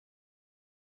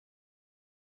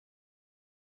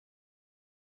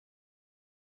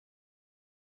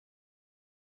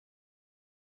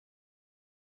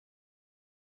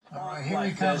All right, here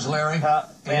he comes, Larry.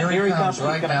 Here he comes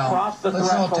right now.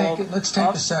 Let's take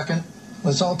a second.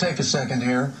 Let's all take a second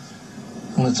here.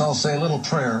 And let's all say a little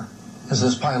prayer as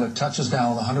this pilot touches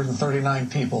down with 139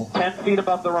 people. 10 feet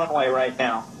above the runway right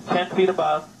now. 10 feet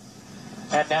above.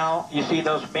 And now you see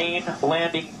those main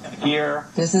landing gear.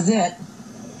 This is it.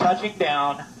 Touching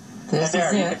down. This and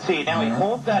there, is you it. can see. Now he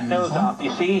holds that nose up.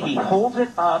 You see, he holds it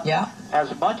up Yeah.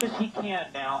 as much as he can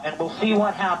now. And we'll see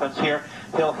what happens here.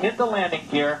 He'll hit the landing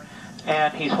gear.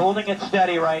 And he's holding it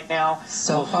steady right now.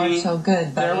 So far, so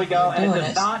good, buddy. There we go. And it does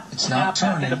It's not not snap back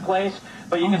turning. into place.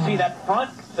 But you can see that front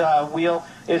wheel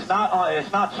is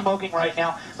not smoking right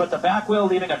now. But the back wheel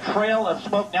leaving a trail of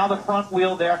smoke. Now the front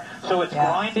wheel there. So it's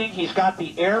grinding. He's got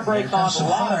the air brakes on. A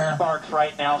lot of sparks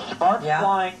right now. Sparks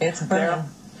flying. It's burning. There.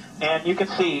 And you can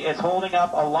see it's holding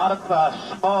up a lot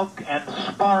of smoke and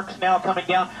sparks now coming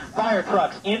down. Fire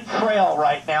trucks in trail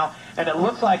right now. And it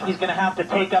looks like he's going to have to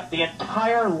take up the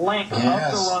entire length of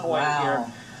the runway here.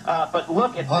 But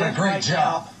look at this right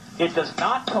now. It does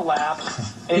not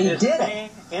collapse. It is staying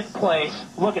in place.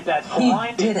 Look at that,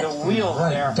 grinding the wheels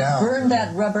there. Burned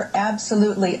that rubber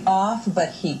absolutely off, but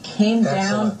he came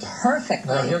down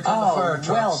perfectly. Now, here come the fire trucks.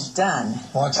 Well done.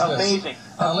 Watch this. Amazing.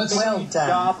 Well done.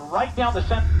 Job right down the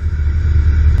center.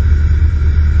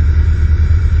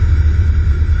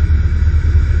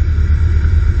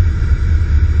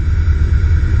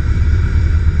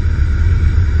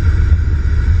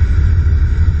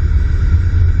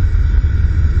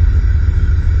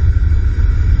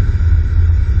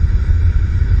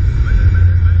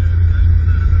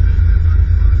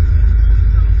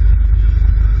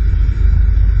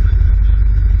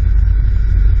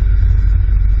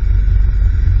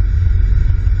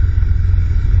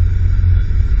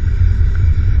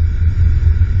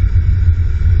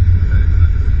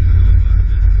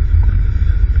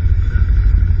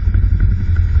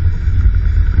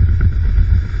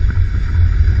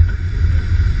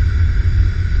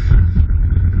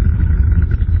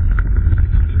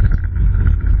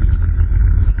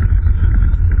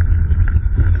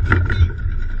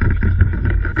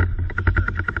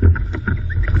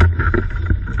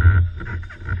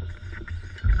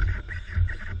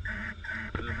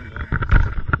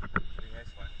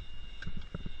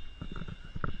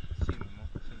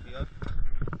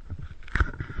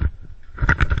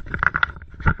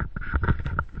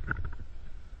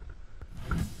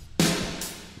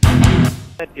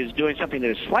 Is doing something that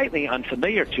is slightly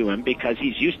unfamiliar to him because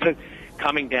he's used to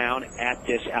coming down at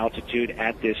this altitude,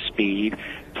 at this speed,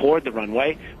 toward the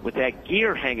runway with that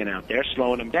gear hanging out there,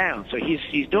 slowing him down. So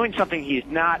he's doing something he's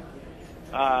not,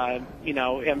 you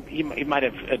know, he might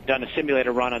have done a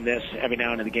simulator run on this every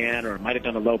now and again, or might have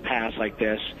done a low pass like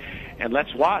this. And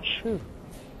let's watch.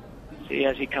 See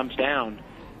as he comes down.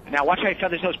 Now watch how he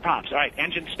feathers those props. All right,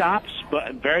 engine stops,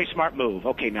 but very smart move.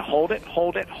 Okay, now hold it,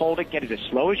 hold it, hold it. Get it as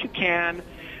slow as you can.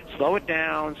 Slow it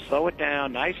down,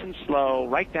 nice and slow,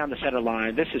 right down the center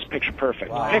line. This is picture perfect.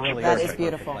 Wow, picture really perfect. is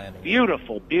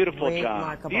beautiful. Beautiful Great, job.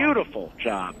 remarkable. Beautiful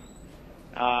job.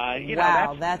 You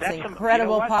wow, know, that's incredible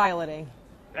incredible piloting.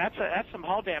 That's some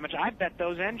hull damage. I bet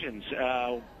those engines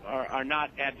are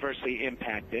not adversely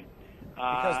impacted.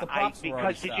 Because the props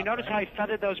because did you notice how he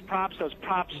feathered those props? Those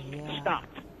props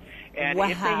stopped. And wow.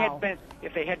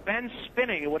 if they had been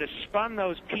spinning, it would have spun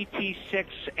those PT6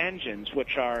 engines,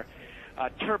 which are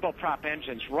turboprop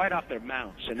engines, right off their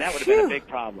mounts, and that would have been a big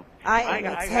problem. I am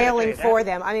exhaling for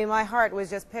them. I mean, my heart was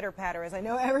just pitter-patter, as I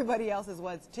know everybody else's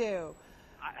was, too.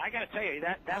 I got to tell you,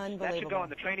 that should go on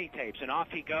the training tapes, and off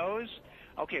he goes.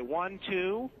 Okay, 1,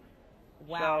 2.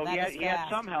 Wow, so he had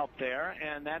some help there,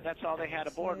 and that's all they had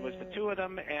aboard was the two of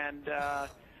them, and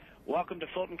welcome to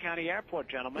Fulton County Airport,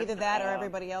 gentlemen. Either that or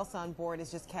everybody else on board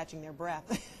is just catching their breath.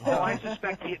 Oh, I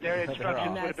suspect their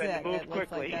instructions would have been to move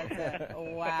quickly. Like that's it.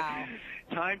 Wow.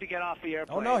 Time to get off the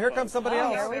airplane. Oh, no, here comes somebody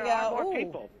else. Here we There go. are more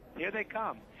people. Here they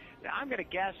come. Now, I'm going to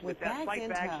guess with that flight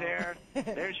bags there,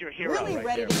 there's your hero really right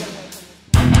ready there. to get away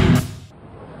from this.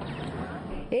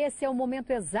 Esse é o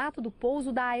momento exato do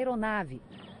pouso da aeronave.